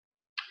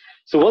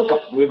So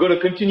welcome. We're going to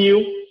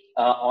continue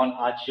on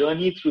our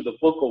journey through the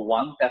book of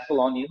 1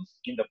 Thessalonians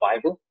in the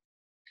Bible.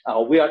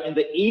 We are in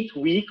the 8th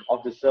week of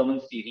the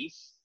sermon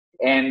series,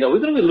 and we're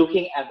going to be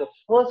looking at the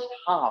first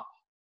half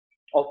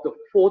of the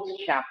 4th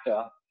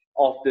chapter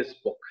of this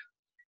book.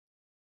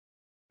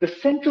 The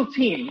central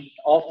theme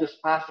of this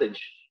passage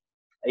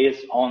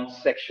is on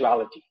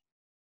sexuality.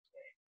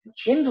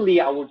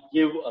 Generally, I would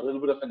give a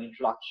little bit of an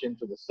introduction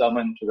to the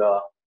sermon,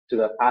 to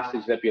the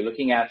passage that we're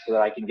looking at, so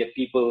that I can get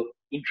people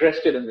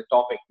interested in the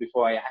topic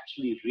before I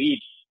actually read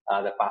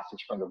the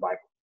passage from the Bible.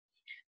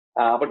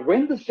 But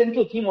when the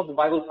central theme of the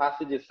Bible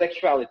passage is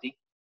sexuality,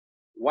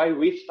 why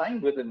waste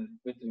time with an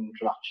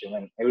introduction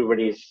when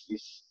everybody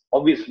is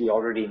obviously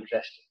already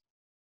interested?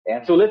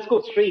 And so let's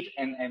go straight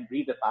and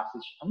read the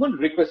passage. I'm going to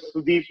request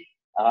Sudhir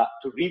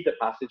to read the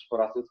passage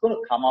for us. It's going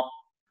to come up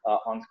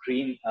on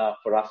screen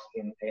for us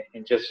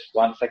in just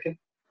 1 second.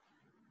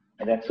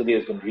 And then Sudhir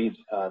is going to read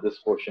this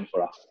portion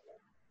for us.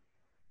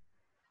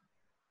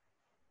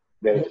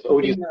 There it is.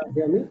 Over to you.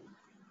 Hear me?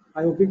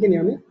 I hope you can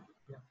hear me.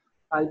 Yeah.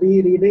 I'll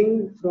be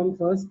reading from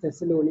 1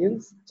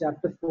 Thessalonians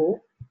chapter 4,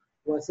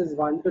 verses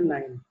 1 to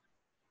 9.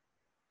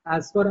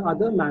 As for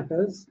other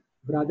matters,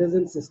 brothers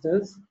and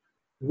sisters,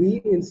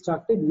 we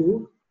instructed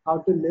you how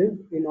to live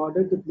in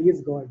order to please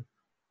God,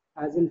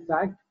 as in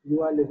fact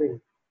you are living.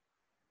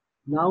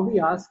 Now we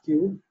ask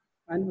you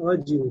and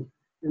urge you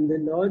in the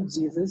Lord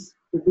Jesus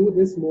to do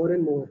this more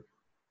and more.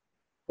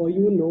 For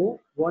you know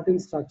what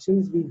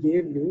instructions we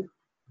gave you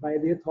by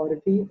the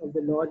authority of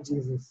the Lord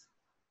Jesus.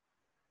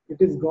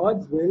 It is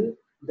God's will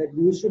that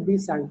you should be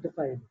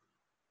sanctified,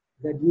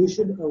 that you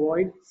should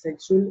avoid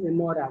sexual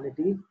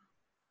immorality,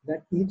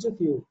 that each of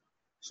you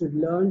should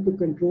learn to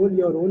control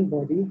your own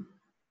body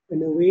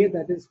in a way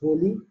that is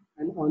holy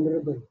and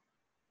honorable,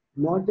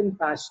 not in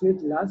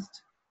passionate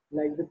lust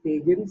like the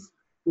pagans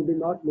who do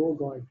not know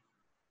God,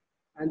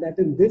 and that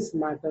in this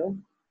matter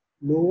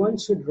no one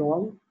should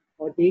wrong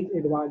or take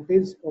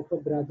advantage of a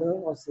brother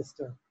or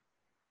sister.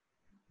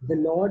 The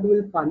Lord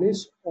will punish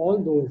all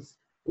those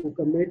who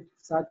commit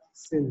such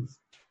sins,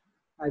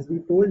 as we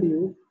told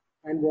you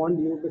and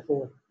warned you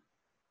before.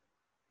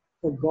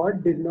 For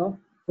God did not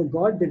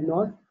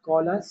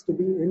call us to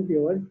be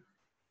impure,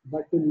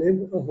 but to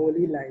live a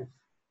holy life.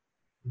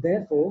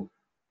 Therefore,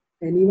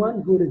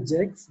 anyone who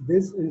rejects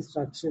this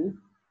instruction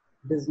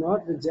does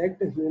not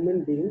reject a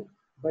human being,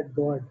 but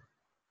God,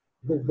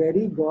 the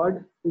very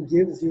God who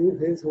gives you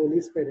His Holy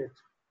Spirit.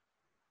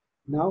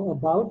 Now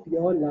about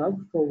your love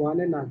for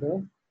one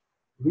another,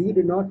 we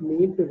do not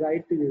need to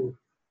write to you,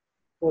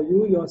 for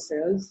you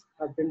yourselves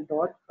have been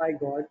taught by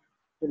God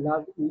to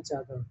love each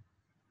other.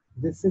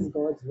 This is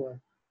God's word.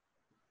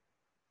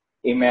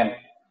 Amen.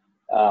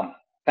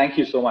 Thank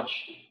you so much,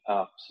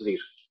 Sudhir.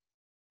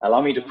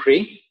 Allow me to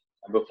pray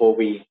before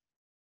we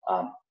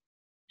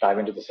dive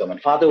into the sermon.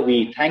 Father,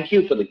 we thank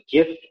you for the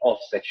gift of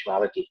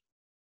sexuality.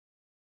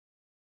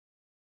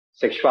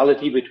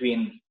 Sexuality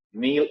between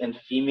male and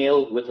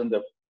female within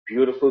the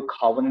beautiful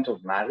covenant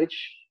of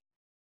marriage.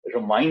 It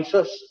reminds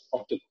us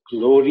of the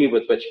glory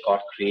with which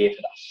God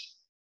created us.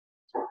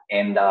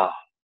 And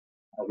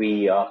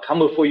we come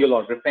before you,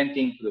 Lord,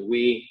 repenting for the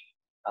way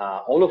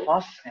all of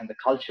us and the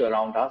culture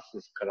around us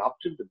has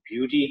corrupted the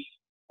beauty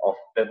of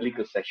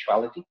biblical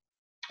sexuality.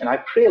 And I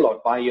pray, Lord,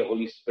 by your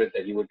Holy Spirit,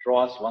 that you would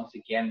draw us once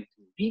again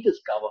to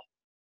rediscover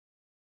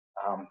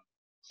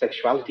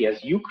sexuality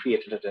as you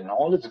created it in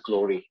all its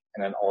glory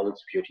and in all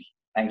its beauty.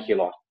 Thank you,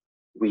 Lord.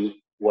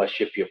 We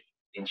worship you.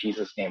 In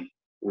Jesus' name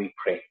we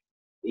pray.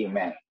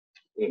 Amen.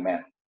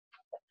 Amen.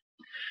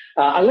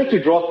 I'd like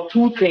to draw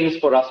two things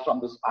for us from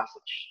this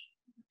passage.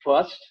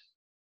 First,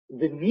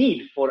 the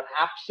need for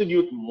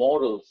absolute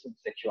morals in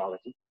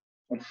sexuality.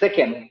 And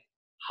second,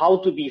 how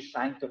to be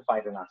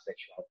sanctified in our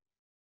sexuality.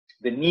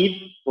 The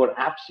need for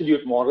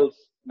absolute morals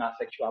in our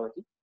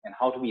sexuality and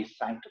how to be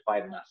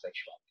sanctified in our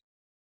sexuality.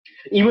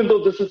 Even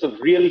though this is a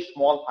really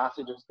small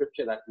passage of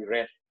scripture that we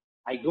read,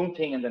 I don't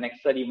think in the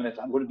next 30 minutes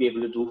I'm going to be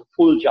able to do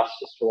full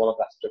justice to all of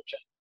that scripture.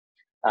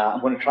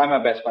 I'm going to try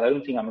my best, but I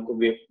don't think I'm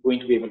going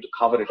to be able to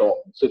cover it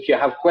all. So if you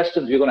have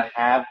questions, we're going to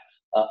have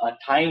a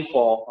time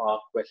for a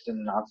question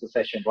and answer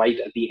session right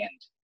at the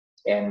end.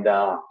 And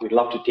we'd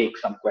love to take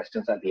some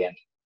questions at the end.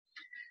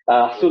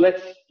 So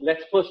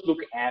let's first look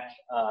at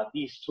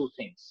these two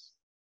things.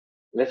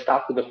 Let's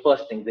start with the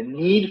first thing, the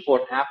need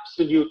for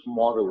absolute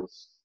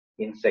morals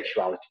in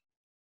sexuality.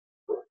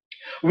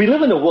 We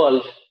live in a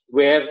world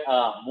where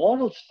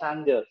moral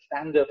standards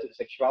of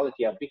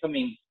sexuality are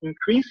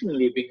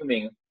increasingly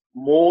becoming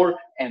more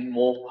and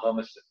more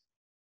permissive.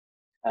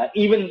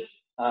 Even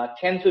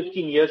 10,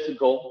 15 years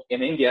ago,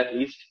 in India at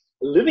least,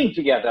 living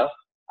together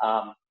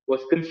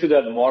was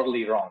considered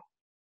morally wrong.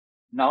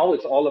 Now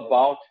it's all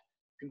about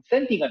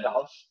consenting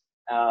adults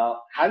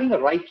having a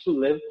right to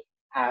live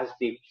as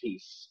they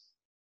please.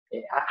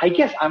 I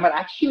guess I might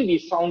actually be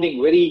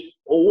sounding very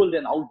old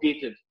and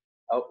outdated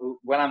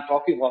when I'm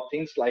talking about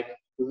things like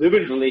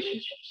live-in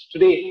relationships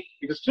today,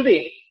 because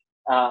today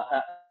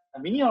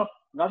many are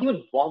not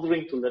even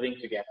bothering to living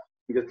together,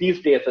 because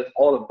these days it's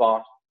all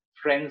about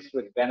friends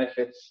with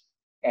benefits,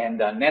 and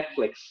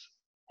Netflix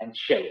and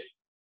chill.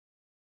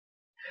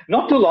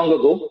 Not too long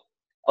ago,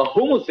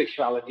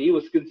 homosexuality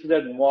was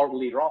considered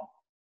morally wrong.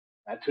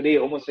 Today,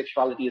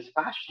 homosexuality is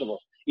fashionable.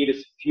 It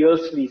is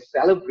fiercely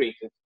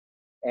celebrated.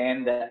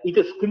 And it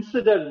is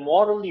considered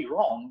morally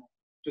wrong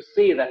to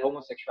say that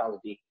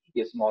homosexuality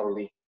is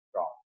morally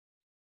wrong.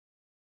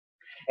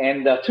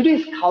 And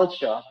today's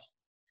culture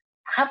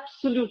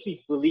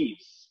absolutely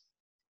believes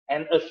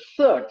and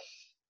asserts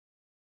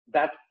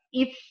that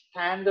its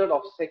standard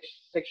of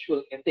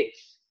sexual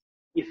ethics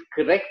is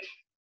correct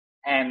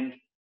and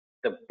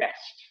the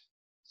best.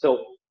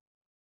 So,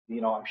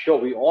 I'm sure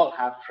we all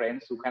have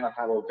friends who kind of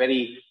have a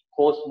very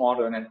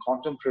postmodern and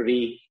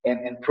contemporary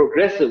and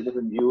progressive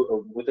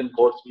within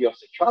course view of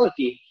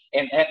sexuality,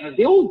 and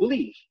they all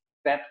believe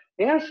that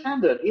their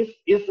standard is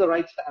the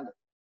right standard.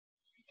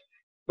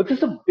 But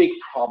there's a big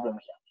problem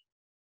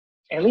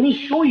here. And let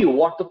me show you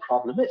what the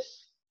problem is.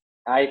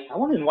 I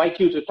want to invite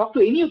you to talk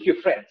to any of your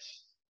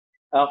friends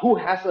who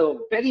has a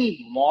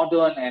very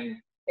modern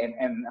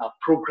and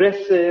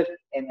progressive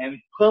and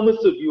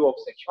permissive view of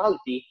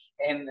sexuality,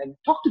 and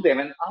talk to them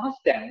and ask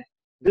them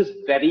this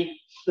very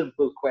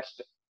simple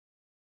question.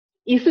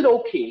 Is it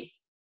okay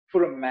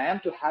for a man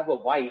to have a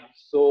wife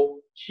so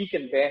she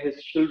can bear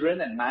his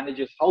children and manage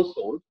his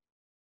household,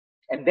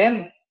 and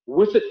then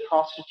visit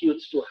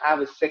prostitutes to have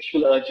his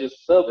sexual urges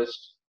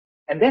serviced,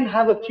 and then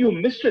have a few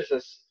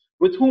mistresses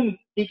with whom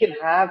he can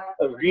have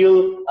a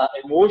real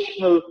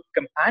emotional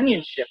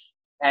companionship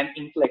and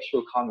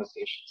intellectual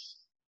conversations?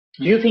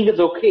 Do you think it's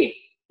okay?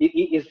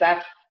 Is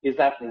that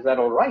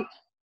all right?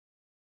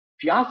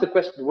 If you ask the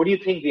question, what do you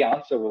think the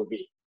answer will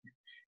be?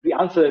 The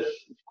answer is,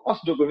 of course,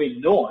 going to be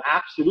no,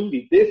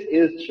 absolutely. This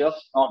is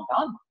just not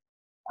done.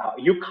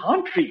 You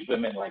can't treat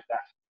women like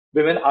that.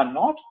 Women are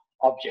not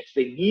objects.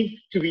 They need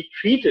to be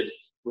treated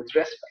with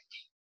respect.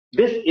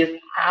 This is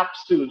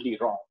absolutely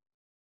wrong.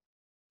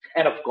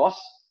 And of course,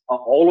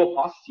 all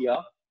of us here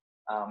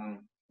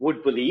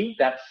would believe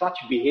that such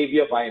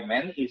behavior by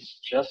men is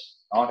just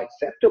not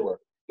acceptable.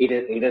 It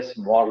is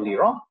morally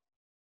wrong.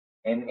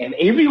 And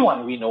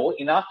everyone we know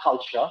in our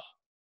culture,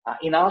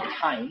 in our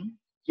time,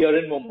 here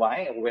in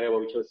Mumbai, or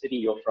whichever city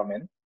you're from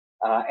in,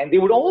 and they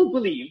would all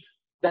believe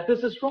that this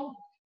is wrong.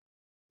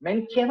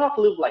 Men cannot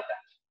live like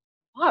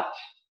that. But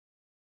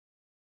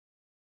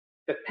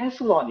the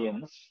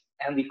Thessalonians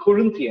and the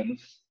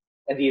Corinthians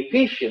and the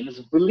Ephesians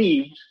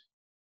believed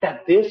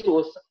that this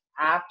was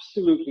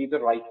absolutely the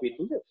right way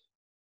to live.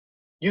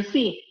 You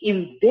see,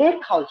 in their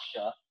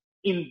culture,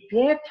 in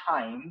their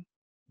time,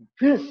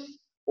 this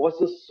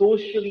was a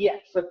socially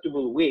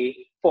acceptable way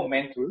for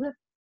men to live.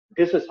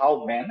 This is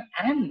how men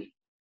and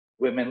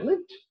women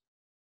lived.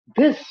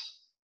 This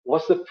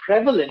was the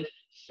prevalent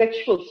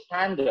sexual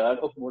standard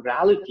of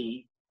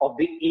morality of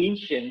the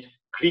ancient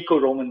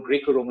Greco-Roman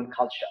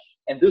culture.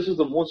 And this was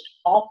the most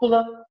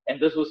popular, and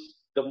this was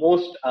the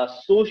most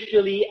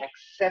socially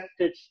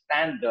accepted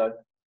standard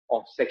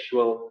of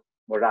sexual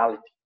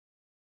morality.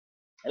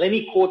 And let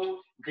me quote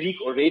Greek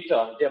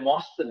orator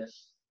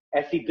Demosthenes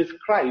as he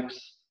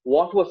describes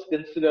what was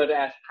considered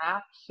as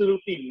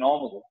absolutely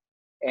normal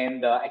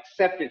and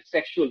accepted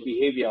sexual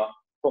behavior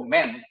for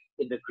men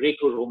in the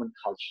Greco-Roman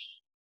culture.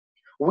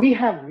 We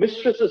have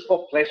mistresses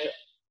for pleasure,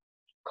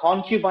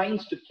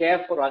 concubines to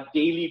care for our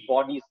daily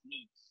body's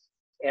needs,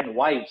 and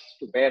wives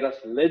to bear us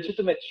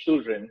legitimate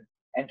children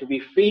and to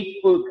be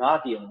faithful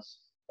guardians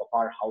of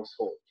our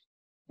household.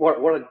 What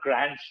a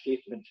grand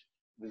statement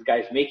this guy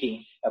is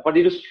making. But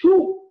it is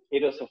true.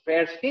 It is a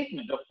fair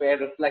statement, a fair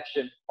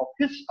reflection of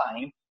his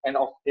time and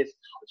of his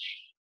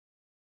culture.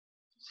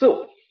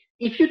 So,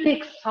 if you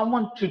take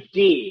someone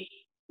today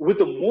with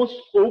the most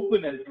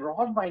open and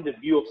broad-minded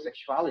view of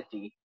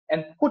sexuality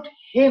and put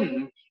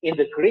him in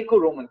the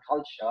Greco-Roman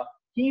culture,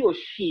 he or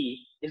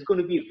she is going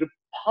to be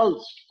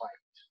repulsed by it.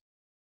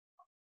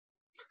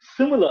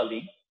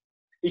 Similarly,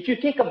 if you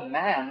take a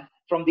man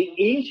from the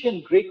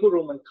ancient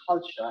Greco-Roman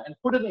culture and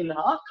put him in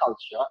our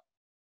culture,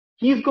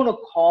 he's going to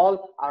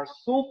call our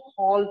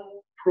so-called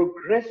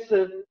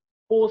progressive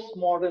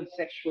postmodern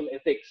sexual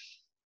ethics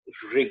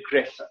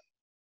regressive.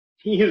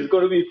 He is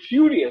going to be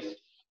furious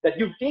that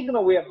you've taken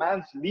away a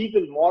man's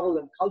legal, moral,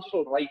 and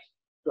cultural right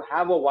to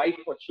have a wife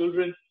or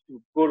children,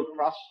 to go to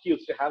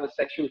prostitutes, to have a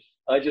sexual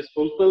urges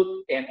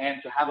fulfilled,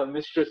 and to have a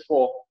mistress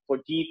for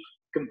deep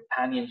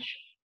companionship.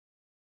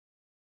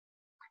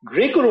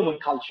 Greco-Roman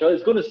culture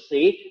is going to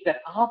say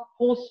that our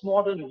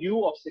postmodern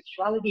view of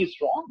sexuality is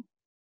wrong.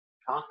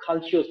 Our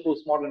culture's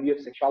postmodern view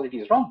of sexuality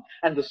is wrong.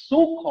 And the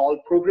so-called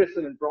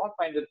progressive and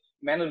broad-minded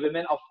men and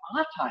women of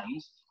our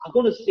times are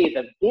going to say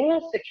that their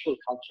sexual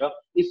culture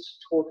is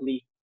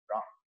totally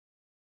wrong.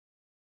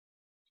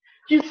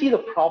 Do you see the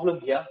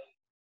problem here?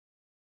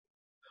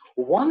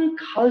 One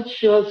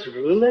culture's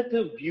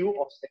relative view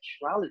of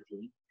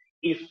sexuality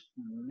is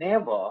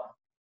never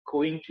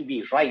going to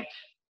be right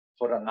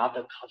for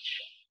another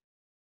culture.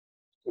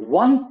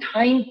 One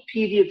time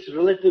period's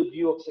relative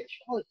view of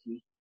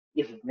sexuality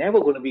is never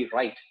going to be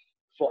right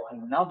for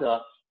another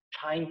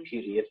time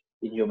period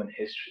in human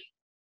history.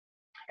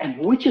 And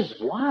which is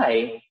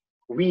why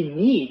we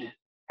need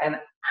an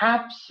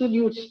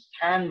absolute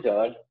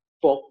standard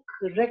for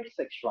correct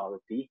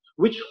sexuality,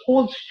 which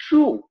holds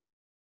true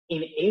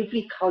in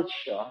every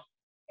culture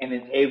and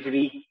in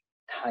every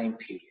time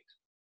period.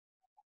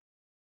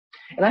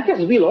 And I guess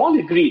we'll all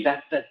agree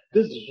that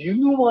this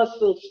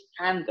universal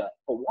standard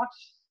for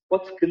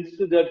what's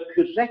considered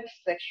correct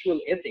sexual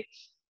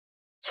ethics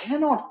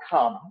cannot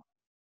come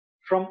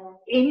from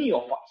any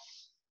of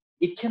us.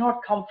 It cannot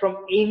come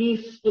from any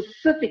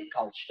specific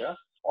culture,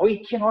 or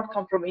it cannot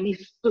come from any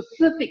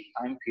specific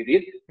time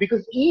period,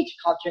 because each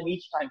culture and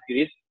each time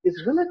period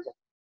is relative.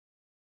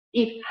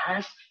 It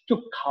has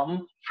to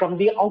come from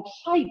the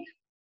outside.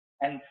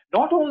 And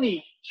not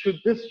only should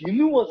this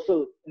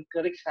universal and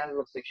correct standard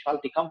of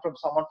sexuality come from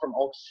someone from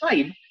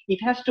outside, it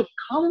has to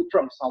come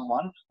from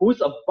someone who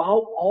is above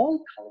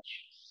all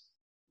cultures.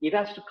 It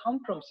has to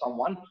come from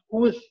someone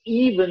who is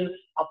even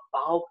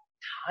above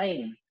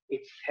time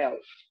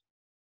itself.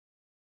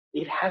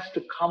 It has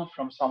to come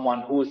from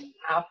someone who is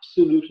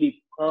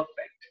absolutely perfect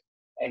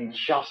and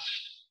just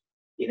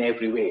in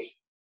every way.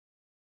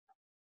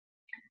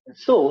 And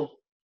so,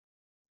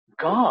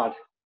 God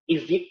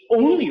is the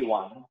only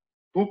one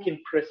who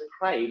can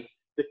prescribe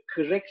the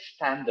correct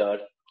standard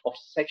of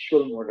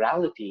sexual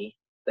morality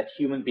that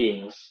human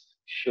beings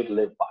should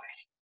live by.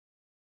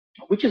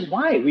 Which is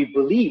why we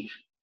believe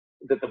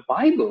that the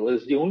Bible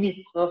is the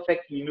only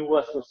perfect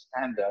universal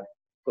standard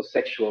for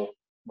sexual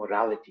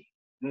morality.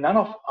 None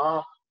of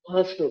our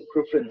personal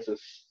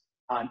preferences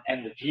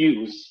and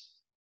views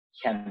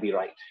can be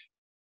right.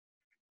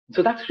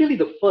 So that's really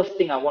the first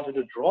thing I wanted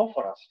to draw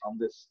for us from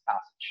this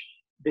passage: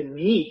 the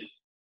need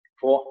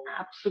for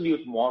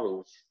absolute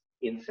morals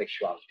in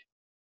sexuality.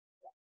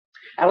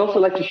 I'd also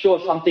like to show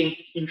something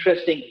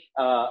interesting,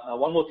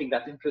 one more thing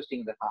that's interesting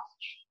in the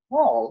passage.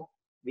 Paul,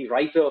 the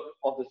writer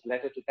of this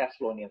letter to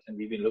Thessalonians, and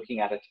we've been looking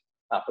at it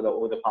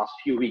over the past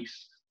few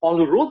weeks, Paul,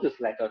 who wrote this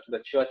letter to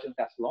the church in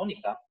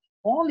Thessalonica,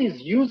 Paul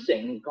is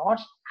using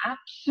God's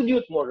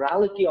absolute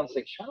morality on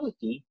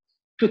sexuality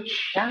to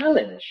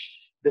challenge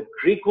the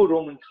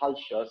Greco-Roman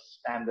culture's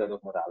standard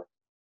of morality.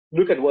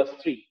 Look at verse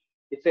 3.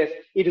 It says,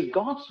 "It is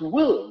God's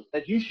will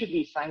that you should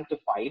be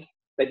sanctified,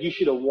 that you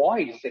should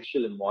avoid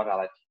sexual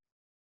immorality."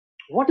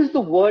 What does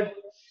the word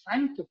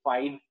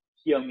sanctified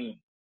here mean?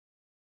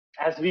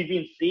 As we've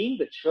been seeing,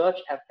 the church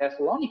at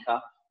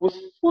Thessalonica was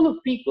full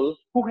of people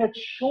who had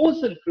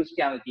chosen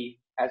Christianity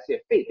as their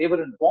faith. They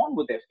weren't born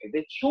with their faith.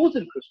 They'd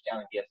chosen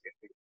Christianity as their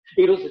faith.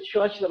 It was a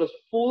church that was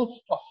full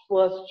of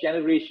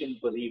first-generation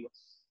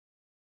believers.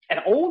 And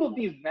all of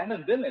these men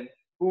and women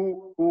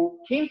who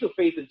came to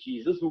faith in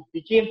Jesus, who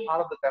became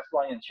part of the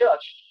Thessalonian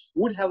church,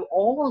 would have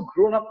all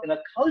grown up in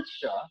a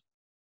culture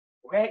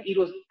where it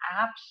was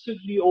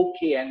absolutely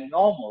okay and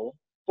normal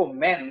for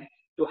men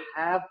to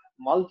have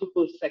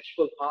multiple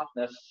sexual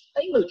partners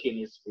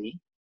simultaneously,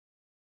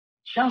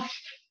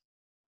 just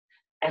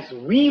as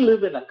we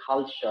live in a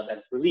culture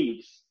that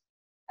believes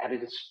that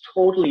it is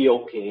totally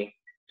okay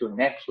to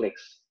Netflix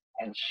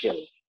and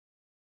chill.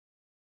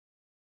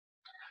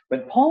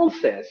 When Paul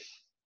says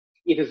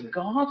it is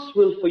God's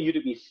will for you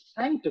to be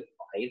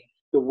sanctified,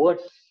 the word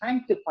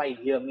sanctified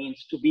here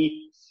means to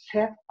be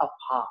set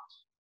apart.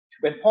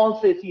 When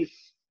Paul says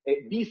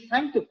be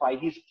sanctified,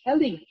 he's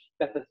telling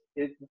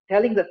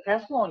the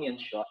Thessalonian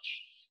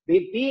church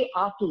that they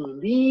are to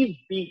leave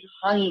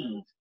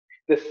behind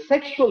the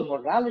sexual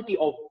morality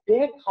of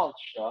their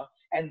culture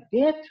and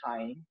their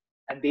time,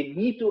 and they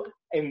need to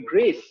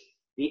embrace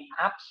the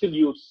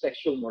absolute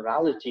sexual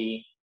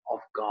morality of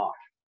God.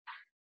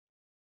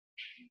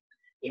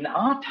 In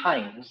our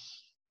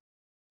times,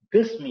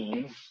 this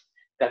means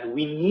that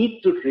we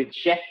need to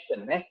reject the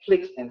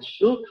Netflix and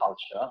chill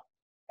culture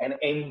and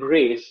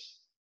embrace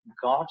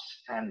God's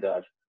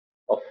standard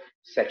of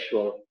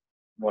sexual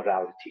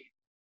morality.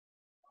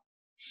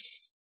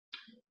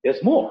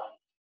 There's more.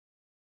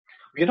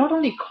 We are not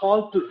only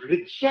called to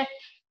reject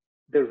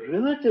the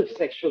relative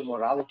sexual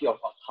morality of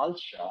our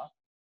culture,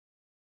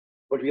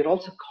 but we are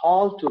also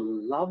called to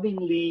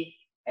lovingly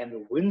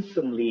and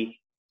winsomely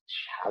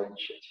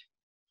challenge it.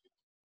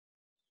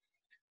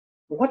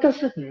 What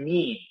does it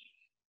mean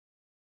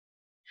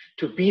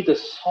to be the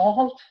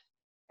salt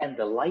and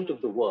the light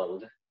of the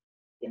world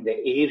in the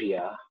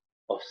area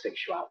of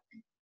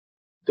sexuality?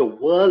 The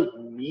world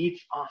needs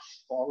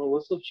us,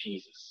 followers of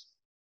Jesus,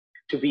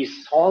 to be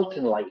salt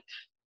and light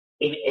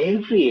in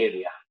every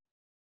area,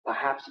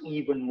 perhaps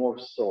even more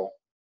so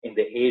in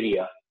the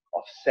area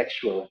of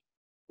sexual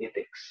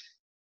ethics.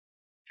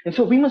 And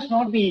so we must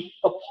not be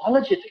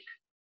apologetic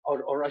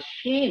or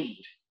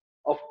ashamed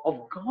of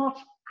God's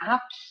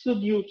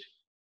absolute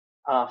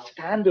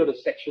standard of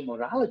sexual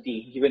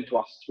morality given to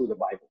us through the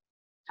Bible.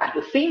 At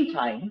the same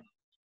time,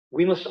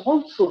 we must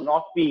also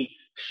not be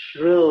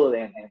shrill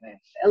and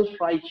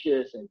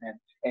self-righteous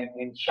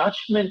and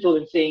judgmental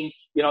in saying,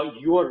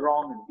 you are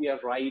wrong and we are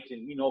right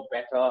and we know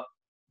better.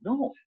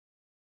 No,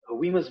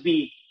 we must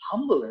be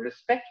humble and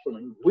respectful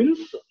and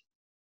winsome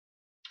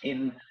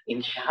in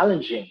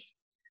challenging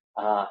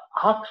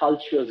our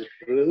culture's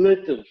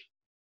relative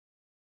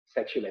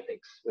sexual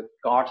ethics with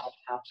God's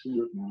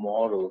absolute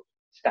moral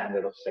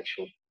standard of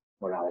sexual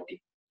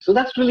morality. So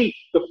that's really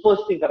the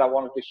first thing that I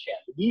wanted to share,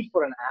 the need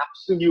for an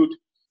absolute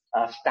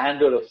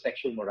standard of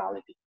sexual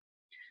morality.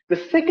 The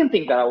second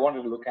thing that I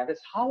wanted to look at is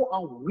how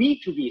are we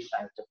to be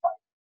sanctified?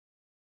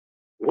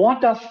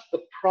 What does the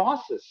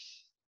process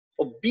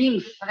of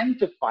being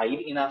sanctified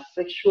in our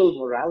sexual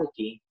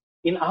morality,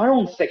 in our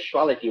own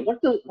sexuality,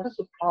 what does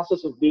the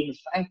process of being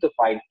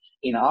sanctified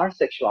in our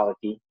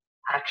sexuality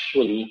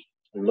actually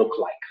look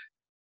like?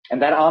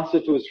 And that answer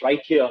to is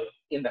right here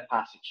in the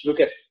passage. Look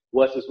at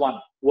verse 1.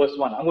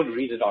 I'm going to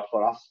read it out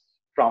for us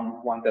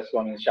from 1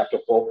 Thessalonians chapter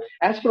 4.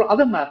 As for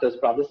other matters,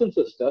 brothers and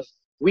sisters,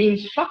 we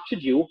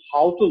instructed you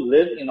how to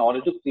live in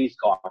order to please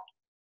God,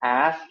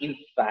 as in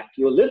fact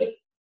you're living.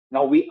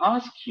 Now we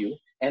ask you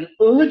and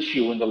urge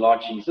you in the Lord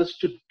Jesus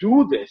to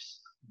do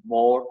this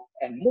more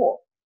and more.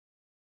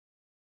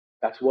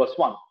 That's verse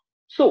 1.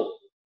 So,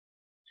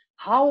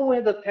 how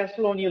were the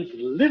Thessalonians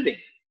living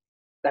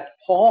that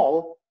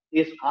Paul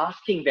is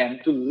asking them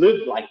to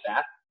live like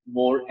that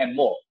more and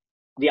more?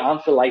 The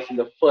answer lies in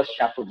the first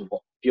chapter of the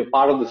book. If you're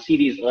part of the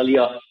series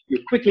earlier,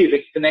 you quickly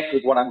reconnect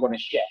with what I'm going to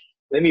share.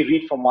 Let me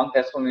read from 1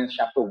 Thessalonians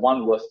chapter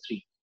 1, verse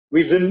 3.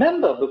 We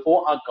remember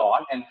before our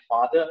God and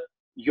Father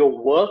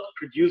your work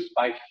produced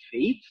by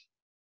faith,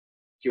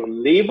 your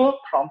labor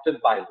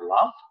prompted by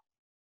love,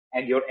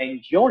 and your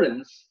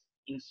endurance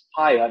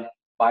inspired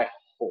by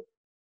hope.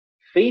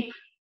 Faith,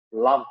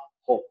 love,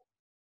 hope.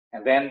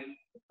 And then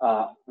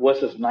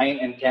verses 9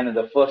 and 10 in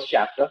the first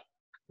chapter,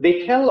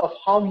 they tell of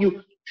how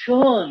you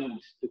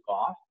turned to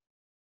God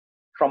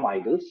from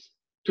idols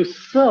to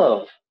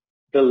serve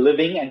the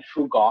living and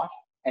true God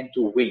and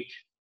to wait.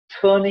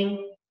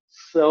 Turning,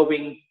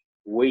 serving,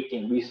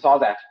 waiting. We saw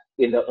that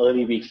in the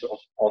early weeks of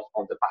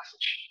the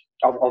passage,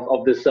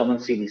 of this sermon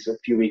series a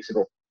few weeks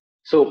ago.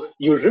 So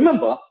you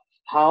remember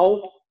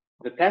how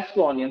the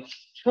Thessalonians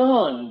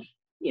turned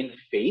in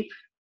faith,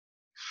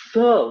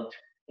 served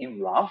in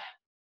love,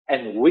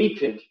 and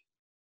waited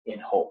in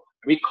hope.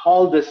 We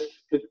call this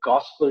the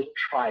gospel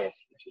triad,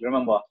 if you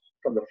remember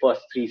from the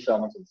first three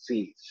sermons in the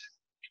series.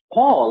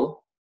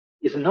 Paul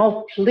is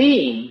now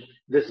playing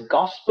this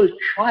gospel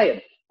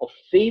triad of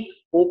faith,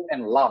 hope,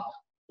 and love.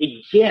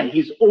 Again,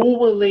 he's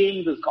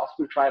overlaying this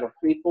gospel triad of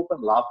faith, hope,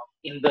 and love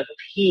in the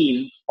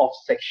theme of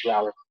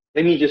sexuality.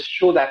 Let me just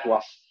show that to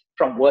us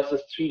from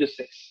verses 3 to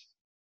 6.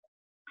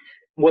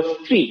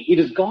 Verse 3, it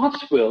is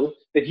God's will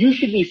that you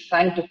should be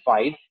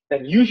sanctified,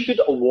 that you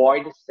should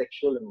avoid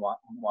sexual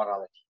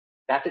immorality.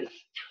 That is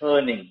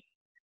turning.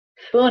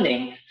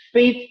 Turning,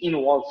 faith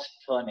involves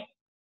turning.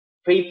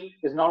 Faith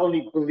is not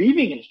only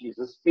believing in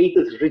Jesus, faith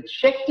is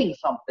rejecting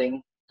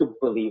something to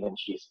believe in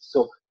Jesus.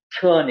 So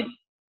turning.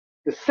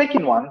 The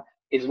second one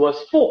is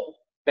verse 4,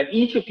 that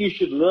each of you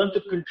should learn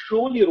to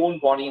control your own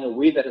body in a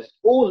way that is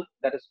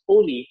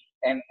holy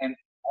and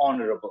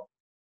honorable.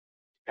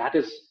 That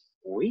is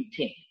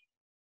waiting.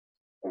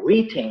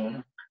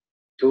 Waiting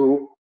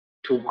to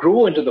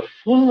grow into the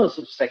fullness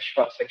of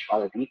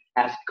sexuality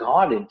as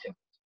God intended.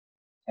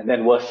 And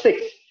then verse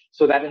 6,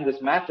 so that in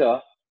this matter,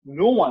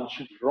 no one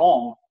should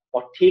wrong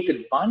or take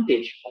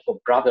advantage of a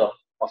brother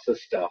or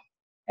sister.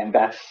 And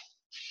that's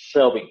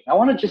serving. I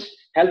want to just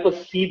help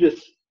us see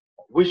this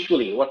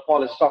visually, what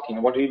Paul is talking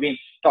about, what we've been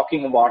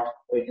talking about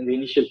in the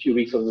initial few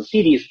weeks of the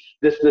series,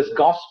 this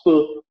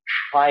gospel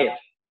triad.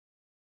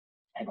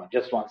 Hang on,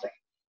 just one second.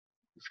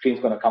 The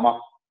screen's going to come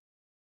up.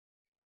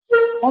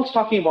 Paul's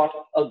talking about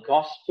a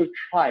gospel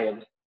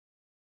triad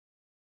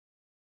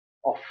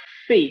of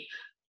faith,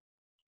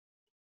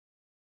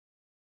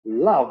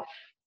 love,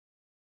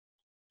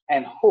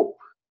 and hope.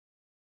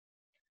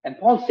 And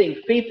Paul's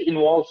saying faith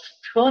involves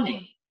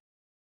turning.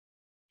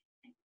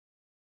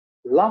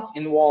 Love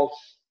involves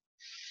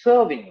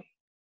serving.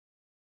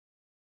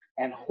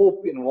 And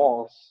hope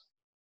involves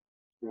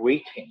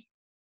waiting.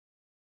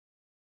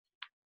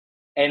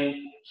 And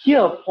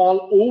here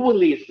Paul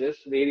overlays this,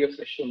 the area of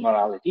sexual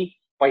morality,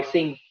 by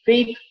saying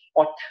faith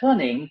or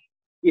turning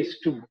is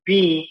to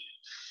be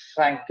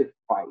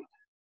sanctified,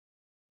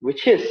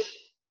 which is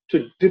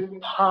to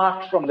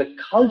depart from the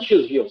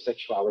culture's view of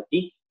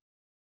sexuality.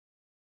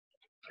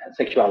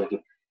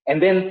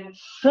 And then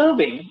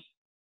serving,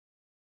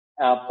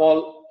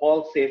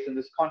 Paul says in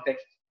this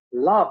context,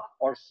 love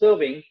or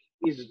serving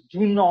is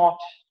do not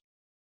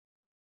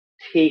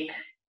take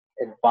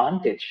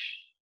advantage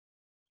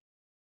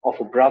of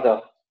a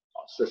brother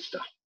or sister.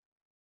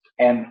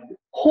 And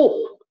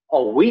hope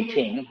or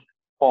waiting,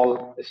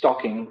 Paul is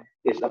talking,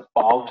 is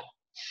about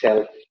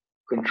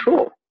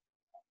self-control.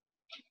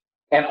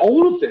 And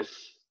all of this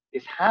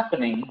is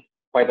happening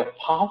by the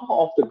power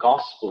of the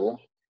gospel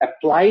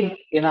applied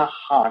in our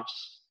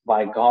hearts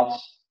by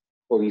God's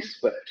Holy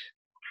Spirit.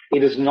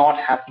 It is not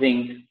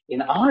happening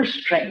in our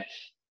strength,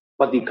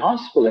 but the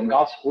gospel and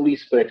God's Holy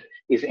Spirit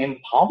is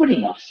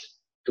empowering us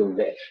to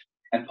live.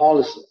 And Paul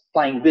is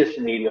applying this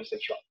in the area of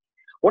sexuality.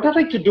 What I'd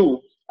like to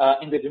do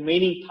in the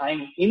remaining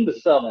time in the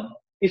sermon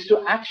is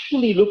to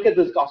actually look at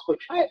this gospel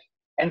triad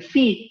and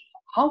see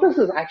how does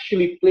this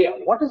actually play out?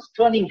 What does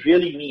turning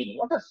really mean?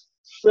 What does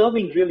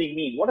serving really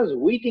mean? What does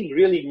waiting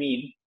really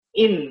mean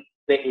in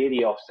the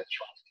area of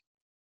sexuality?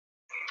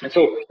 And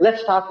so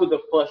let's start with the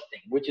first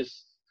thing, which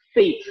is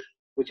faith,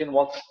 which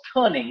involves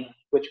turning,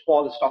 which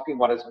Paul is talking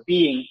about as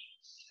being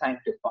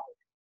sanctified.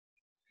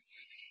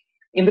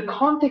 In the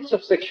context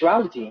of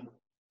sexuality,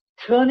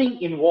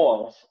 turning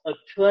involves a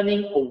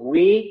turning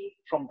away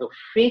from the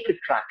fake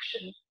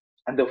attraction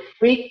and the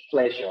fake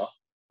pleasure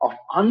of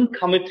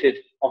uncommitted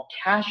or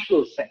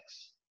casual sex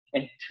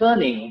and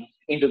turning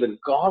into the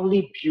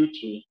godly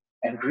beauty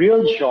and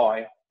real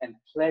joy and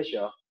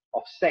pleasure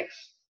of sex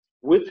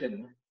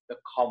within the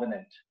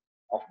covenant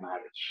of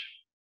marriage.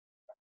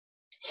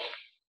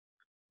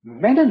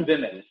 Men and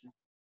women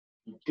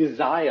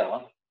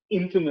desire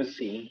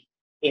intimacy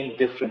in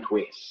different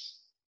ways.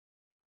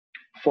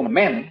 For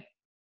men,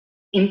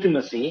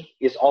 intimacy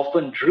is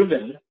often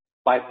driven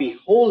by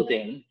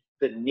beholding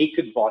the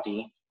naked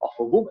body of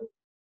a woman.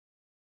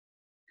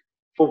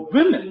 For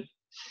women,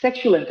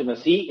 sexual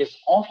intimacy is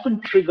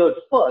often triggered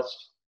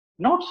first,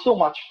 not so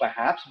much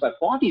perhaps by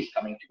bodies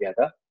coming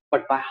together,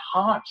 but by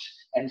hearts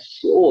and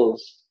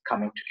souls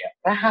coming together.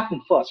 That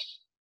happened first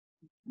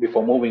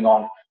before moving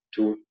on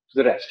to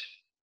the rest.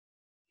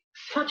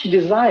 Such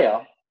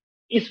desire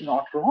is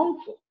not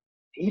wrongful.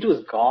 It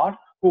was God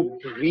who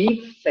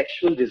breathed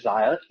sexual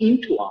desire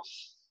into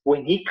us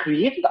when He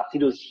created us.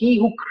 It was He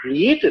who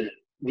created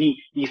the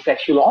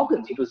sexual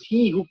organs. It was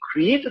He who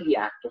created the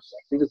act of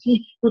sex. It was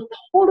He who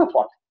thought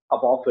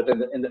about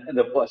it in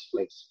the first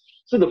place.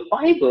 So the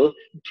Bible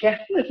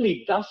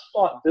definitely does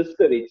not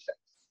discourage sex.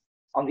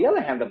 On the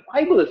other hand, the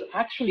Bible is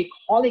actually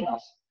calling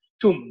us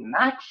to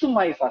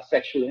maximize our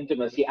sexual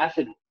intimacy as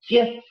a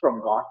gift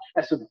from God,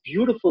 as a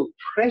beautiful,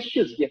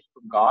 precious gift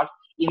from God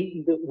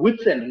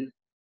within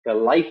the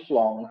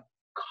lifelong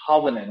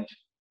covenant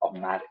of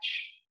marriage.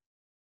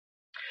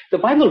 The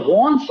Bible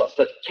warns us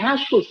that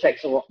casual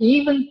sex or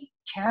even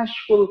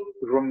casual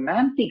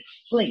romantic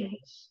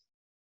flings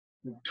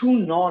do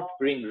not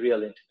bring real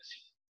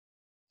intimacy.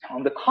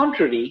 On the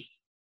contrary,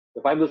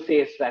 the Bible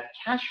says that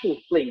casual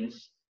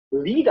flings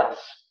lead us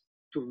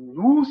to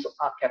lose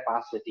our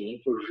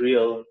capacity for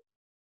real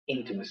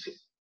intimacy.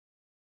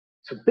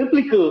 So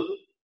biblical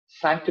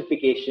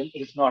sanctification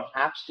is not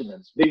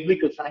abstinence.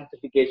 Biblical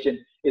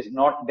sanctification is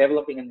not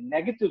developing a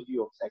negative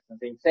view of sex and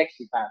saying sex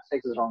is bad,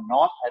 sex is wrong.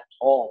 Not at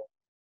all.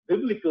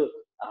 Biblical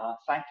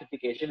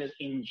sanctification is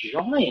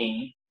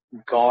enjoying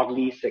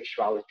godly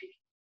sexuality,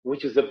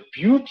 which is the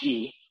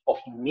beauty of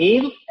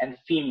male and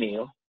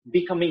female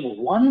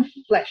becoming one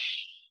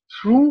flesh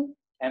through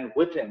and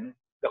within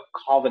the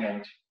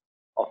covenant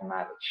of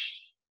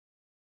marriage.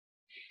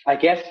 I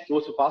guess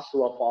those of us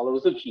who are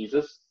followers of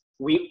Jesus,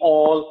 we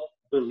all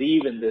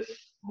believe in this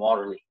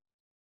morally.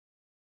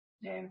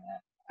 And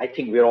I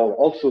think we're all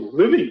also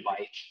living by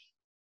it,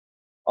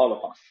 all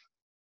of us.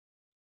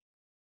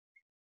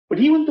 But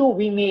even though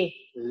we may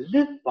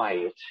live by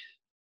it,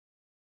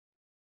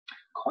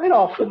 quite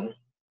often,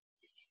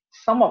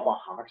 some of our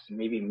hearts,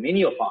 maybe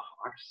many of our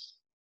hearts,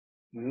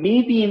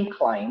 may be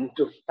inclined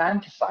to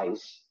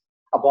fantasize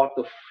about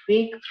the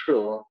fake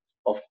thrill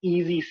of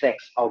easy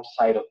sex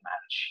outside of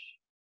marriage.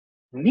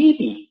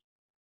 Maybe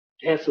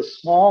there's a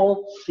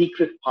small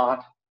secret part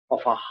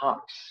of our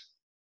hearts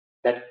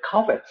that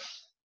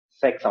covets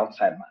sex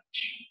outside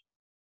marriage.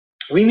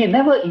 We may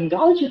never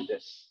indulge in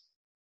this,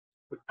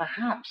 but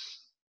perhaps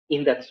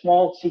in that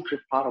small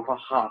secret part of our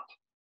heart,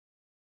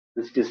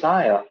 this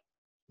desire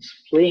is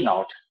playing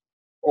out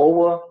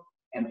over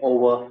and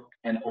over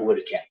and over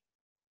again.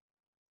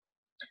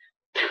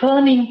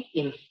 Turning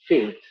in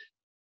faith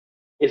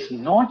is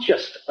not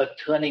just a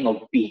turning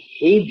of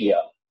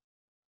behavior,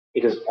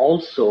 it is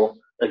also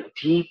a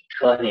deep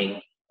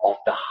turning of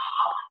the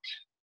heart.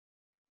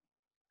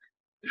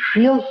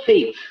 Real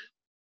faith,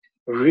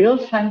 real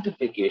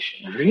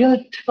sanctification,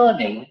 real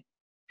turning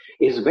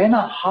is when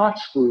our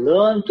hearts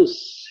learn to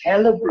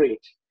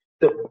celebrate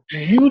the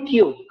beauty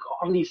of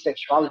godly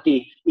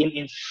sexuality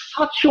in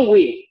such a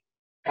way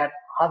that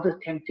other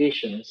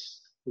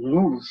temptations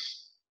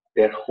lose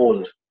their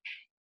hold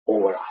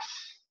over us.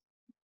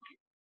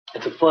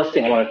 That's the first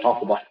thing I want to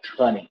talk about,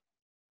 turning.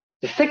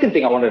 The second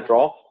thing I want to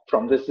draw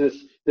from this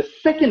is the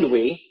second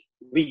way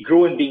we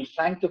grow in being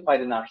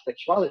sanctified in our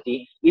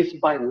sexuality is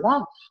by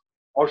love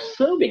or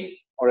serving,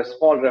 or as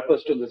Paul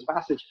refers to in this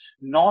passage,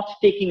 not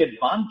taking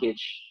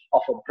advantage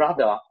of a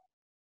brother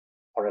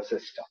or a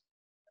sister.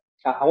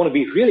 I want to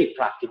be really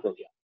practical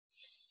here.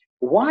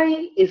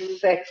 Why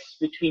is sex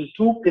between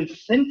two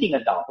consenting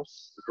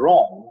adults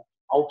wrong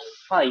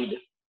outside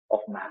of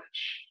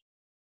marriage?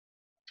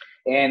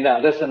 And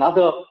there's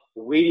another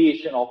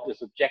variation of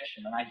this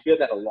objection, and I hear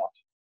that a lot.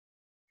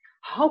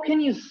 How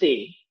can you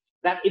say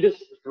that it is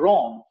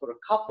wrong for a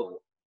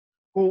couple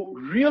who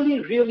really,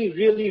 really,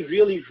 really,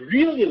 really,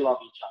 really love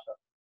each other?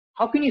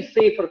 How can you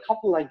say for a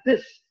couple like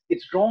this,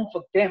 it's wrong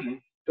for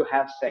them to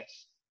have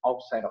sex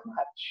outside of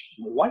marriage?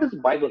 Why does the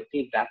Bible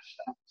take that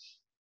stance?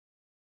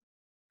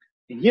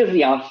 And here's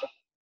the answer.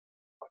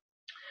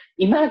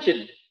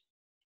 Imagine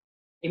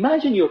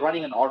you're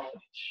running an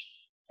orphanage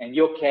and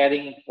you're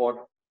caring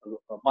for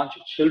a bunch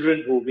of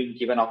children who've been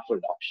given up for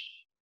adoption.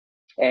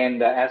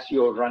 And as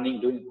you're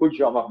doing a good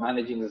job of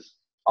managing this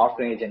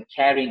orphanage and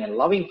caring and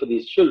loving for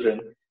these children,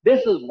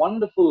 there's this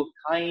wonderful,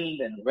 kind,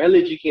 and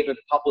well-educated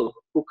couple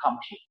who come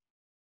to you.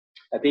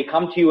 They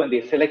come to you and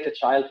they select a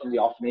child from the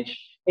orphanage,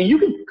 and you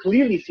can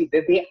clearly see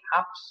that they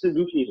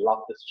absolutely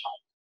love this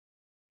child.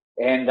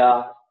 And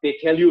they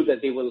tell you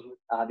that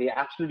they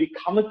absolutely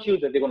commit to you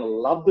that they're going to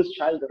love this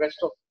child the rest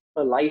of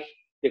her life.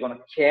 They're going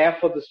to care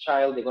for this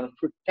child. They're going to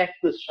protect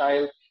this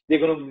child. They're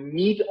going to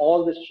meet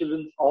all the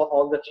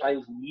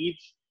child's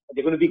needs.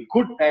 They're going to be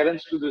good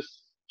parents to this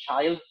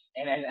child.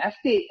 And as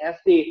they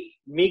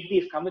make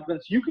these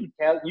commitments, you can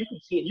tell they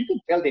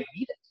mean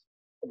it.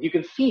 You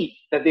can see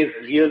that they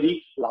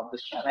really love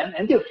this child,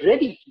 and they're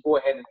ready to go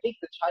ahead and take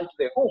the child to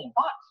their home.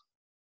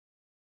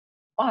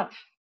 But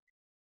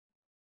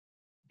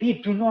they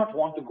do not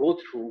want to go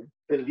through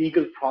the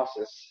legal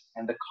process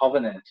and the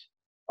covenant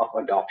of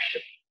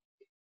adoption.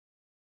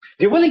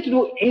 They're willing to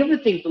do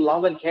everything to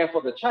love and care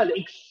for the child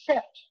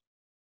except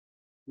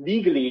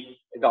legally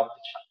adopt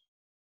the child.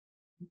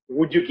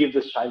 Would you give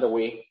this child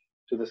away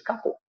to this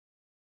couple?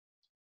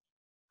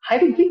 I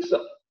don't think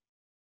so.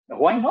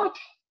 Why not?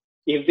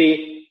 If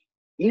they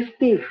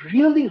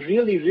really,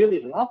 really,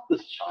 really love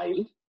this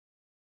child,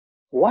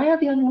 why are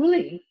they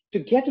unwilling to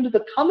get into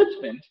the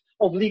commitment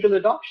of legal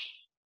adoption?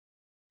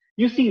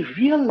 You see,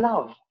 real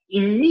love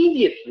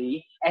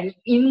immediately and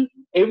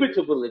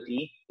inevitably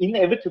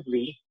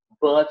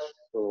births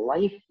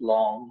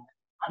lifelong,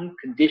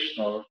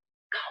 unconditional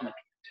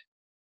commitment.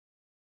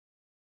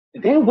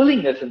 Their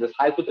willingness in this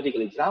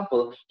hypothetical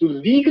example to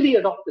legally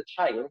adopt the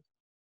child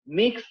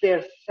makes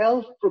their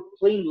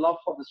self-proclaimed love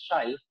for this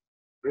child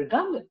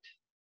redundant,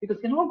 because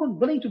they're not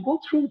willing to go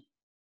through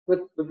with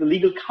the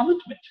legal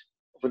commitment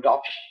of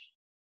adoption.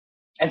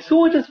 And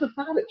so it is with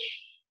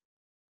marriage.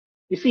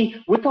 You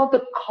see, without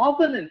the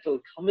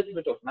covenantal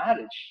commitment of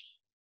marriage,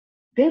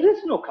 there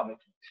is no commitment.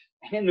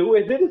 And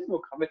where there is no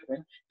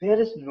commitment,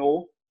 there is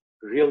no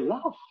real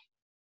love.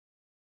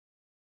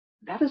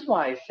 That is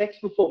why sex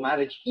before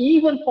marriage,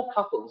 even for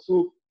couples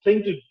who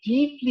claim to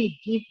deeply,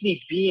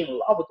 deeply be in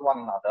love with one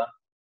another,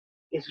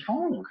 is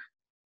wrong.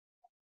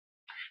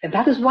 And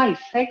that is why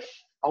sex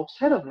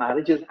outside of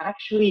marriage is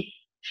actually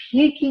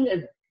taking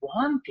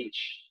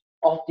advantage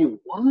of the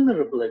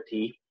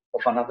vulnerability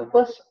of another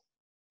person.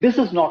 This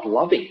is not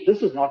loving.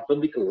 This is not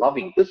biblical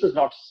loving. This is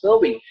not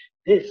serving.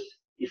 This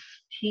is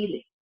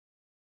stealing,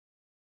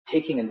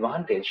 taking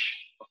advantage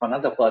of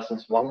another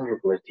person's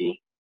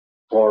vulnerability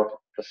for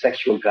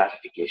sexual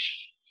gratification.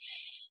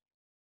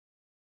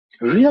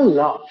 Real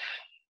love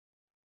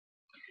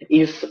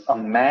is a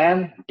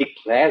man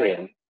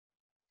declaring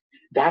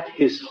that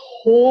his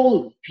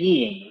whole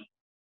being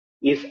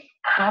is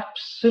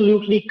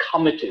absolutely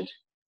committed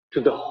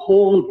to the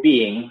whole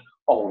being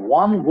of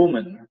one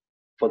woman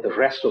for the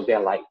rest of their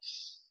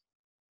lives.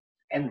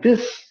 And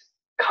this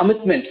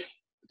commitment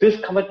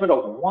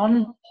of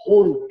one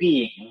whole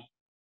being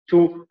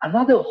to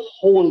another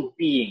whole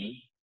being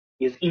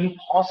is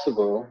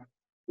impossible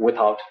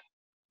without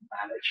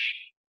marriage.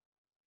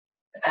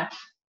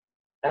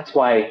 That's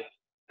why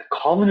the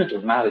covenant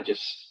of marriage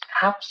is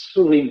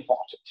absolutely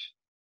important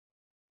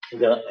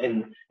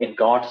in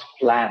God's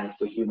plan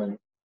for human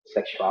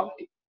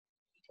sexuality.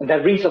 And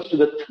that brings us to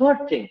the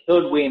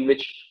third way in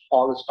which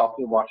Paul is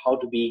talking about how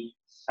to be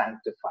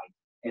sanctified.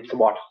 It's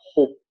about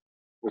hope,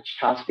 which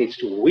translates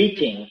to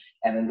waiting,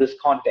 and in this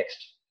context,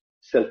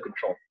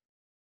 self-control.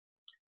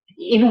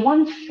 In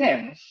one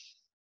sense,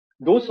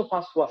 those of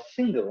us who are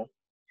single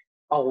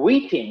are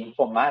waiting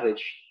for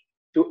marriage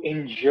to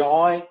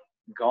enjoy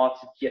God's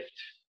gift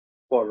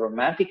for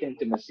romantic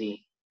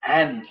intimacy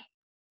and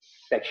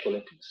sexual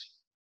intimacy.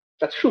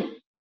 That's true.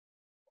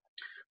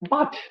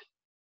 But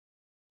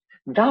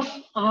does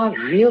our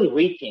real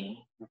waiting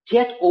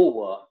get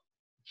over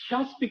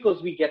just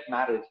because we get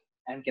married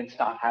and can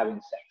start having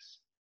sex?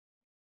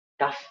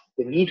 Does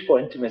the need for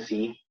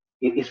intimacy,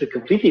 is it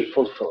completely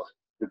fulfilled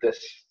with this?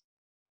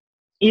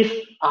 Is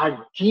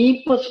our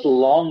deepest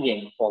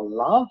longing for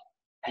love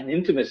and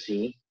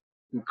intimacy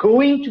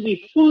going to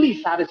be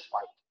fully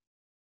satisfied,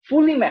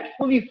 fully met,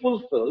 fully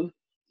fulfilled,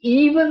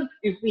 even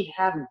if we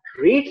have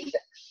great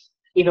sex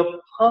in a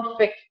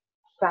perfect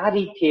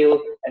fairy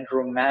tale and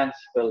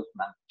romance-filled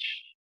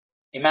marriage?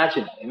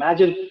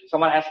 Imagine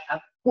someone has a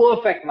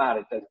perfect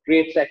marriage. There's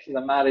great sex in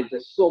the marriage.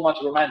 There's so much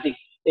romantic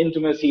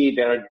intimacy.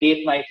 There are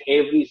date nights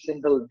every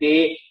single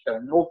day. There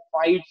are no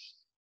fights.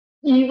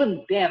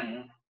 Even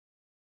then,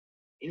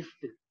 is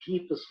the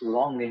deepest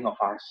longing of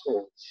our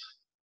souls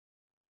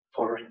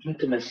for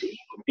intimacy,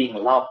 for being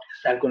loved,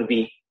 is that going to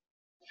be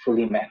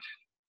fully met?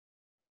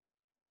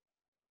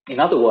 In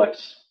other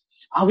words,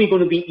 are we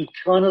going to be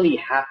eternally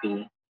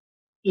happy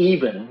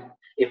even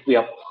if we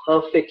are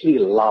perfectly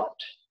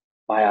loved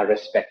by our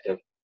respective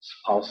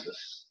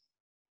spouses?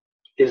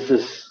 Is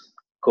this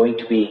going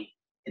to be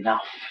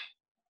enough?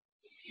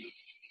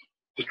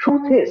 The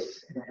truth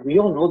is, and we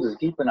all know this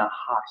deep in our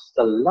hearts,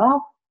 the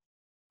love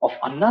of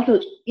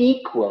another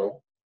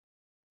equal,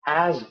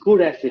 as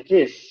good as it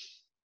is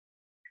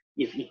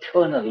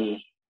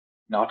eternally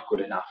not good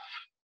enough.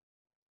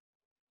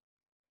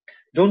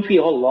 Don't we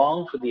all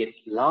long for the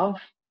love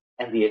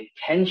and the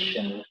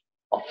attention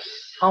of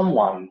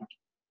someone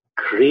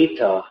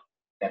greater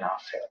than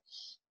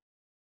ourselves.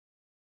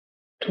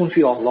 Don't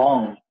we all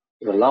long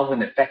for the love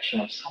and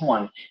affection of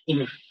someone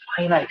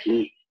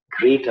infinitely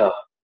greater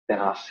than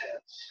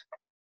ourselves?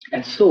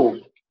 And so,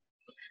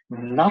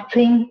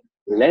 nothing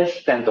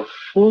less than the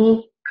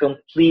full,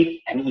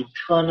 complete, and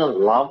eternal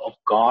love of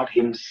God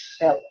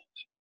Himself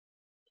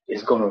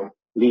is going to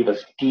leave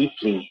us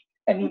deeply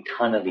and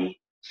eternally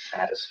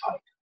satisfied.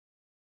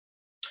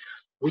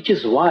 Which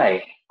is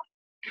why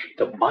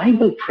the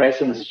Bible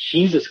presents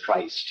Jesus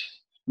Christ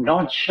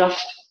not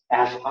just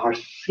as our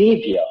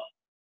Savior,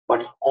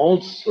 but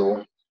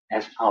also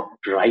as our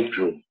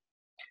bridegroom.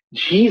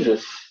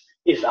 Jesus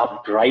is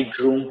our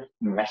bridegroom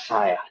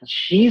Messiah.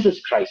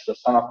 Jesus Christ, the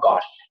Son of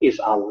God, is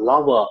our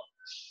lover,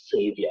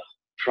 Savior,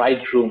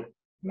 bridegroom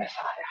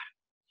Messiah.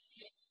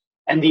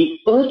 And the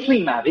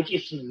earthly marriage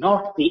is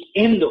not the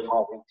end of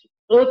our waiting.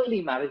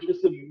 Earthly marriage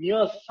is a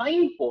mere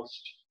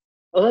signpost.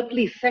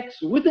 Earthly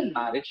sex within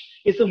marriage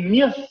is a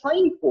mere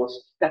signpost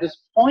that is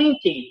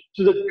pointing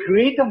to the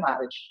greater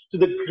marriage, to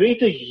the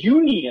greater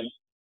union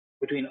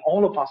between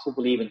all of us who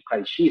believe in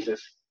Christ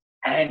Jesus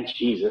and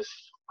Jesus,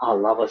 our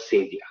lover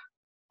Savior,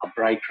 our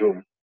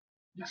bridegroom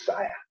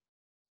Messiah.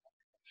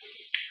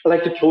 I'd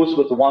like to close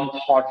with one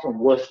thought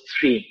from verse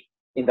 3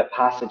 in the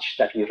passage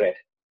that we read.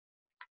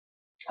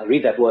 I'll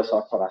read that verse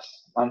out for us.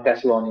 1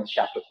 Thessalonians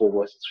chapter 4,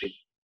 verse 3.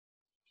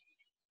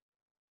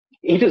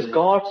 It is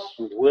God's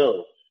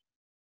will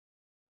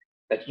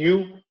that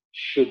you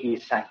should be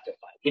sanctified.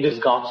 It is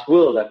God's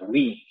will that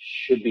we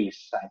should be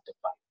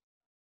sanctified.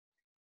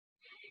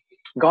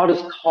 God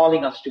is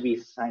calling us to be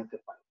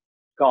sanctified.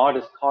 God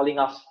is calling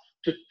us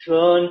to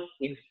turn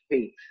in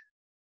faith,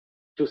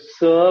 to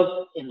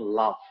serve in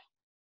love,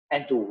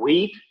 and to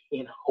wait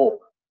in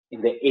hope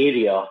in the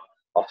area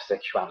of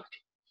sexuality.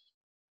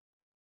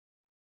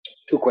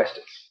 Two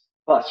questions.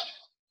 First,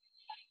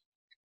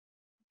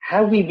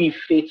 have we been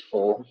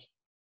faithful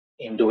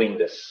in doing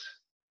this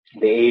in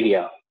the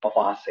area of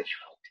our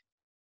sexuality?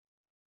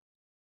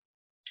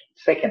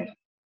 Second,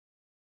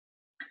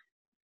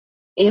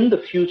 in the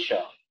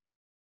future,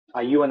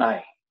 are you and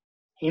I,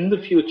 in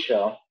the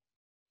future,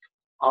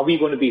 are we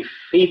going to be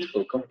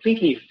faithful,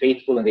 completely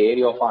faithful in the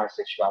area of our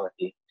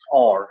sexuality,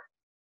 or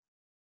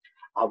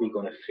are we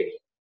going to fail?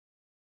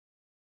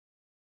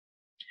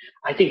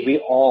 I think we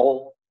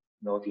all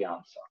know the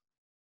answer.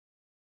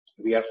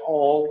 We are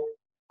all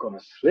going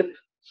to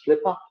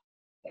slip up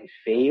and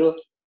fail,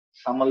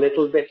 some a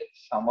little bit,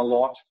 some a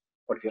lot,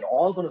 but we're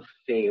all going to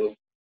fail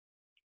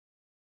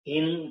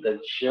in the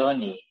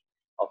journey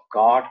of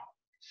God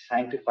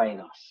sanctifying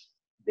us,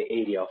 the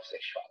area of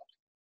sexuality.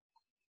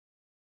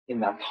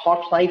 In our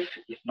thought life,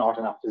 if not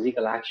in our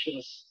physical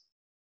actions,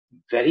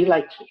 very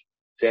likely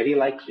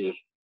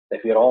that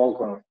we're all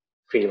going to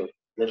fail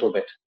a little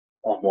bit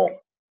or more.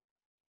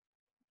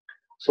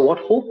 So what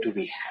hope do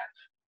we have?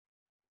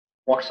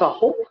 What's our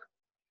hope?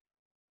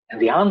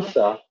 And the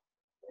answer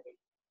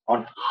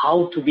on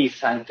how to be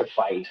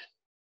sanctified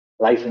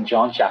lies in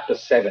John chapter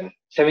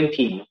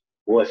 17,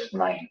 verse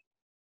 9.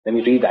 Let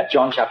me read that.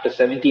 John chapter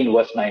 17,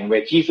 verse 9,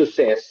 where Jesus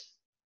says,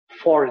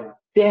 "For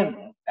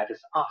them," that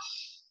is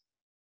us,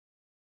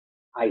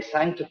 "I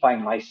sanctify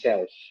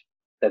myself,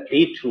 that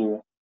they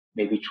too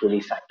may be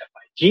truly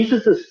sanctified."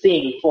 Jesus is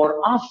saying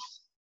for us,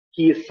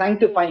 He is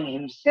sanctifying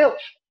Himself,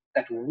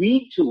 that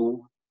we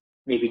too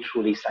may be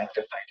truly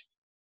sanctified.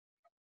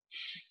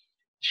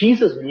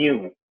 Jesus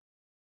knew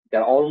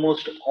that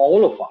almost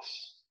all of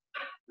us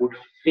would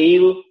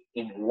fail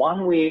in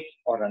one way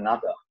or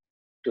another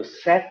to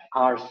set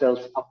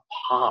ourselves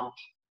apart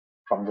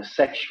from the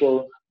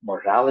sexual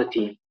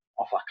morality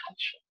of our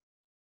culture.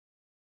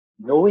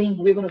 Knowing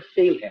we're going to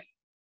fail Him,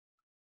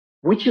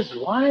 which is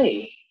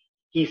why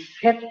He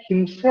set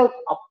Himself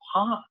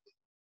apart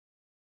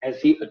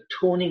as the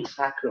atoning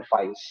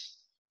sacrifice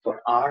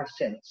for our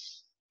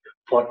sins,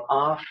 for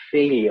our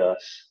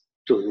failures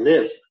to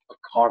live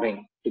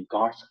according to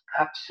God's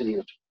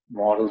absolute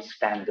moral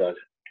standard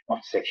of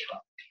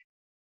sexuality.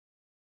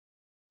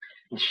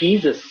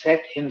 Jesus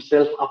set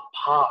Himself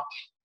apart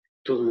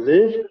to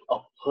live a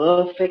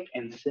perfect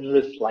and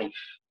sinless life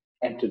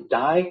and to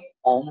die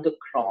on the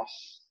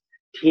cross,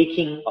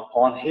 taking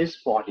upon His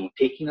body,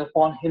 taking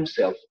upon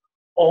Himself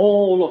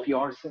all of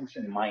your sins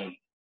and mine,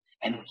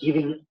 and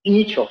giving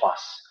each of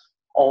us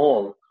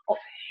all of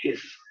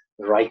His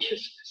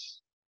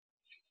righteousness.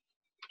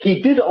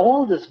 He did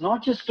all this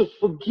not just to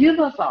forgive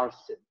us our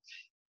sins,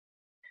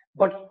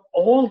 but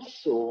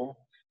also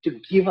to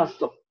give us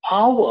the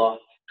power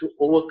to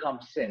overcome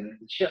sin,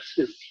 just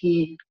as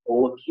He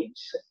overcame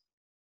sin.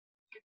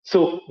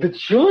 So the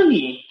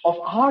journey of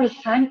our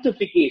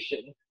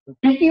sanctification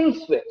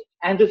begins with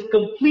and is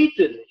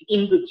completed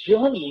in the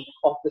journey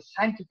of the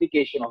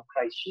sanctification of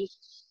Christ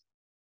Jesus.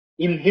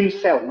 In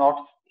Himself,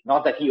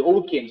 not that He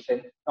overcame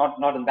sin,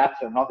 not in that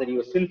sense, not that He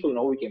was sinful and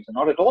overcame sin,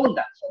 not at all in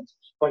that sense,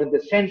 but in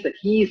the sense that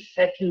He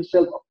set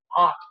Himself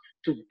apart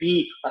to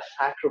be a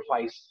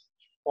sacrifice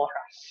for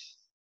us.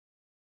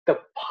 The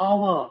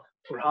power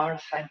for our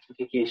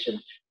sanctification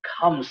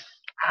comes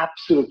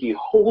absolutely,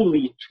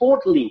 wholly,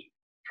 totally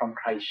from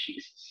Christ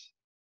Jesus.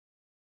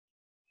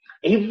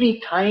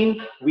 Every time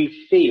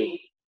we fail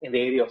in the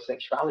area of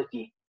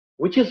sexuality,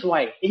 which is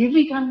why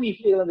every time we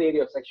fail in the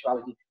area of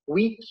sexuality,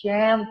 we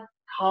can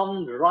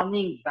come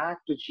running back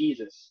to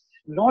Jesus,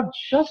 not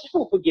just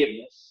for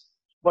forgiveness,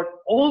 but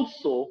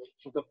also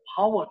for the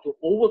power to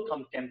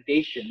overcome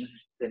temptation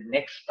the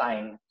next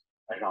time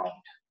around.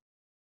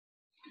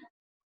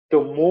 The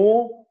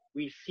more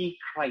we see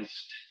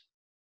Christ,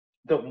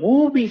 the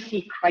more we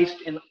see Christ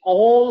in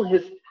all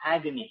his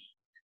agony,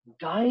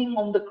 dying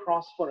on the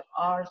cross for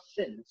our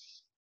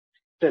sins,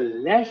 the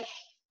less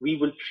we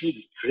will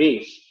treat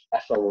grace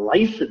as a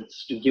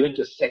license to give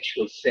into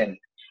sexual sin,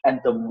 and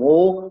the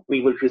more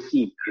we will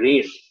receive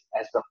grace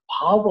as the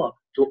power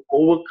to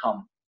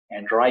overcome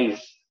and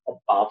rise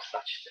above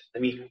such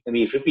sin. Let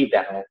me repeat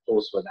that and I'll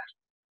close with that.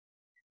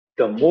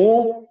 The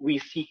more we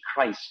see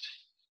Christ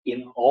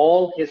in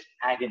all his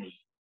agony,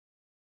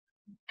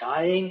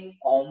 dying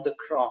on the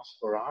cross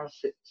for our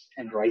sins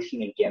and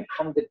rising again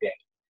from the dead,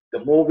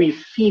 the more we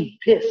see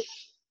this,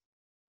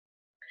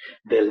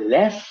 the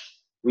less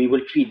we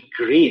will treat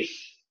grace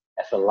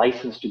as a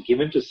license to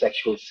give into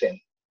sexual sin,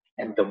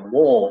 and the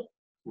more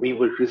we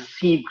will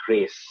receive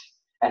grace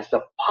as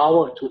the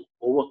power to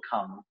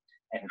overcome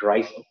and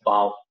rise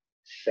above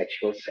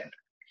sexual sin.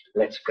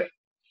 Let's pray.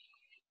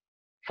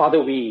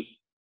 Father,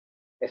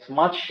 as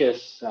much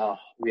as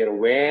we are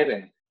aware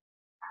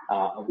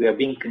and we are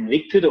being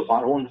convicted of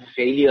our own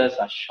failures,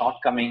 our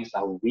shortcomings,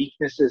 our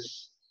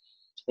weaknesses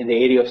in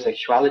the area of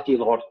sexuality,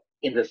 Lord,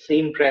 in the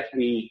same breath,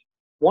 we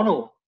want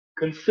to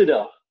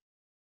consider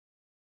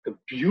the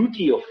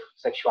beauty of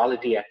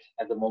sexuality at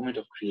the moment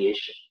of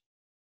creation.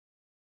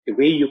 The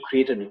way you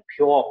created it,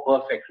 pure,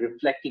 perfect,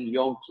 reflecting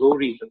your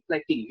glory,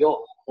 reflecting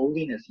your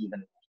holiness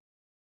even.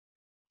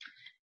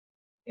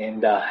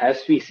 And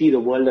as we see the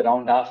world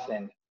around us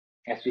and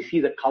as we see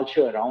the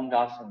culture around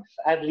us, and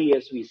sadly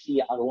as we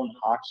see our own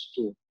hearts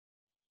too,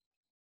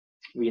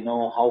 we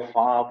know how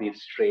far we've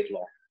strayed,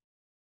 Lord.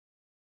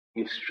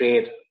 We've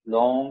strayed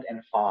long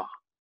and far,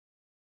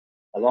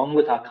 along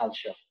with our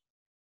culture,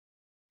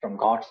 from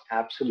God's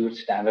absolute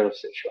standard of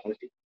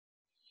sexuality.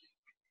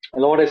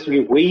 And Lord, as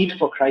we wait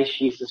for Christ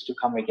Jesus to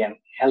come again,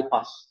 help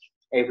us,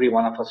 every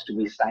one of us, to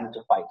be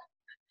sanctified.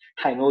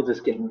 I know this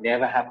can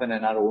never happen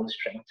in our own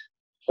strength,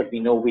 but we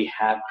know we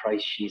have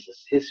Christ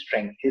Jesus, his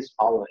strength, his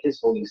power, his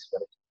Holy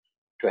Spirit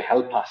to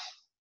help us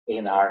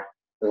in our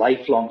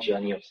lifelong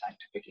journey of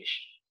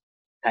sanctification.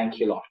 Thank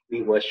you, Lord.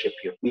 We worship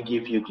you. We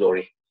give you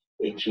glory.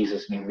 In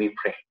Jesus' name we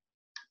pray.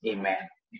 Amen.